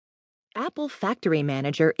Apple Factory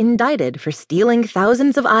Manager Indicted for Stealing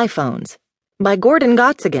Thousands of iPhones by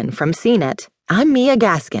Gottsegen from CNET. I'm Mia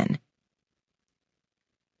Gaskin.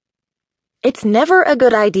 It's never a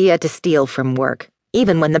good idea to steal from work,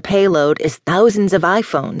 even when the payload is thousands of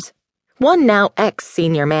iPhones. One now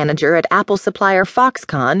ex-senior manager at Apple supplier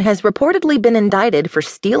Foxconn has reportedly been indicted for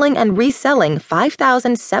stealing and reselling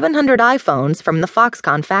 5,700 iPhones from the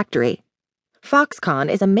Foxconn factory. Foxconn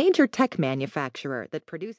is a major tech manufacturer that produces